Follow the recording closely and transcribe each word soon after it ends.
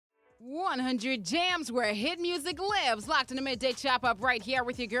100 Jams where hit music lives. Locked in the midday chop up right here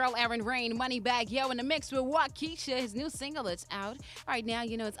with your girl Erin Rain. Moneybagg Yo in the mix with Wockesha. His new single is out. Right now,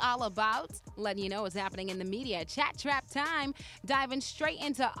 you know it's all about letting you know what's happening in the media. Chat trap time. Diving straight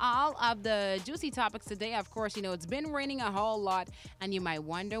into all of the juicy topics today. Of course, you know it's been raining a whole lot and you might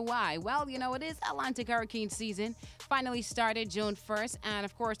wonder why. Well, you know it is Atlantic hurricane season. Finally started June 1st. And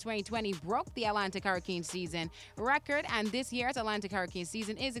of course, 2020 broke the Atlantic hurricane season record. And this year's Atlantic hurricane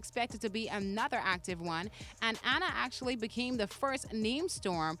season is expected to be another active one, and Anna actually became the first named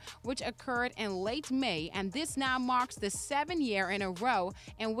storm, which occurred in late May, and this now marks the 7th year in a row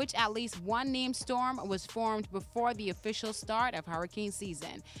in which at least one named storm was formed before the official start of hurricane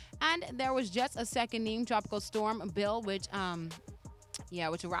season. And there was just a second named tropical storm, Bill, which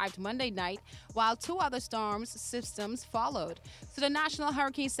arrived Monday night, while two other storm systems followed. So the National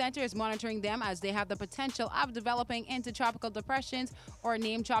Hurricane Center is monitoring them as they have the potential of developing into tropical depressions or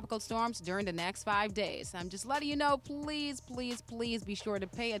named tropical storms during the next 5 days. I'm just letting you know, please be sure to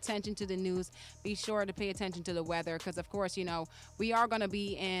pay attention to the news. Be sure to pay attention to the weather because, of course, you know, we are going to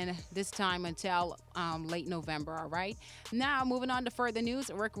be in this time until late November, all right? Now, moving on to further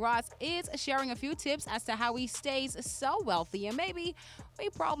news, Rick Ross is sharing a few tips as to how he stays so wealthy, and maybe we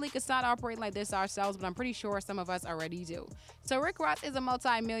probably could start operating like this ourselves, but I'm pretty sure some of us already do. So Rick Ross is a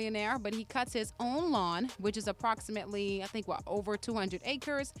multi-millionaire, but he cuts his own lawn, which is approximately, over 200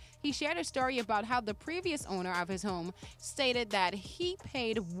 acres. He shared a story about how the previous owner of his home stated that he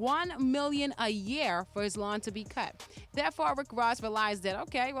paid $1 million a year for his lawn to be cut. Therefore, Rick Ross realized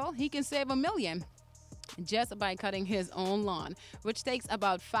that, he can save $1 million just by cutting his own lawn, which takes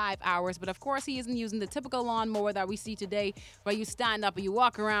about 5 hours. But of course, he isn't using the typical lawnmower that we see today where you stand up and you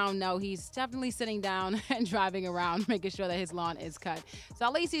walk around. No, he's definitely sitting down and driving around, making sure that his lawn is cut. So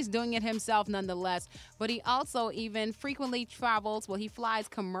at least he's doing it himself nonetheless. But he also even frequently travels. Well, he flies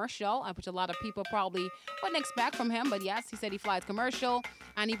commercial, which a lot of people probably wouldn't expect from him. But yes, he said he flies commercial,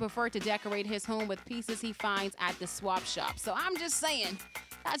 and he preferred to decorate his home with pieces he finds at the swap shop. So I'm just saying,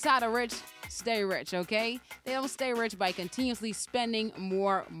 that's how the rich stay rich, okay? They don't stay rich by continuously spending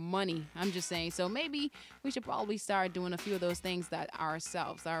more money. I'm just saying. So maybe we should probably start doing a few of those things that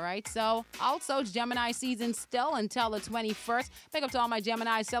ourselves, all right? So also, it's Gemini season still until the 21st. Big up to all my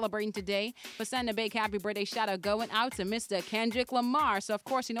Geminis celebrating today. But send a big happy birthday shout out going out to Mr. Kendrick Lamar. So, of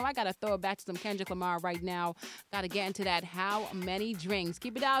course, you know, I got to throw it back to some Kendrick Lamar right now. Got to get into that how many drinks.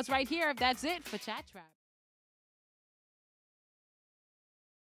 Keep it out right here. That's it for Chat Trap.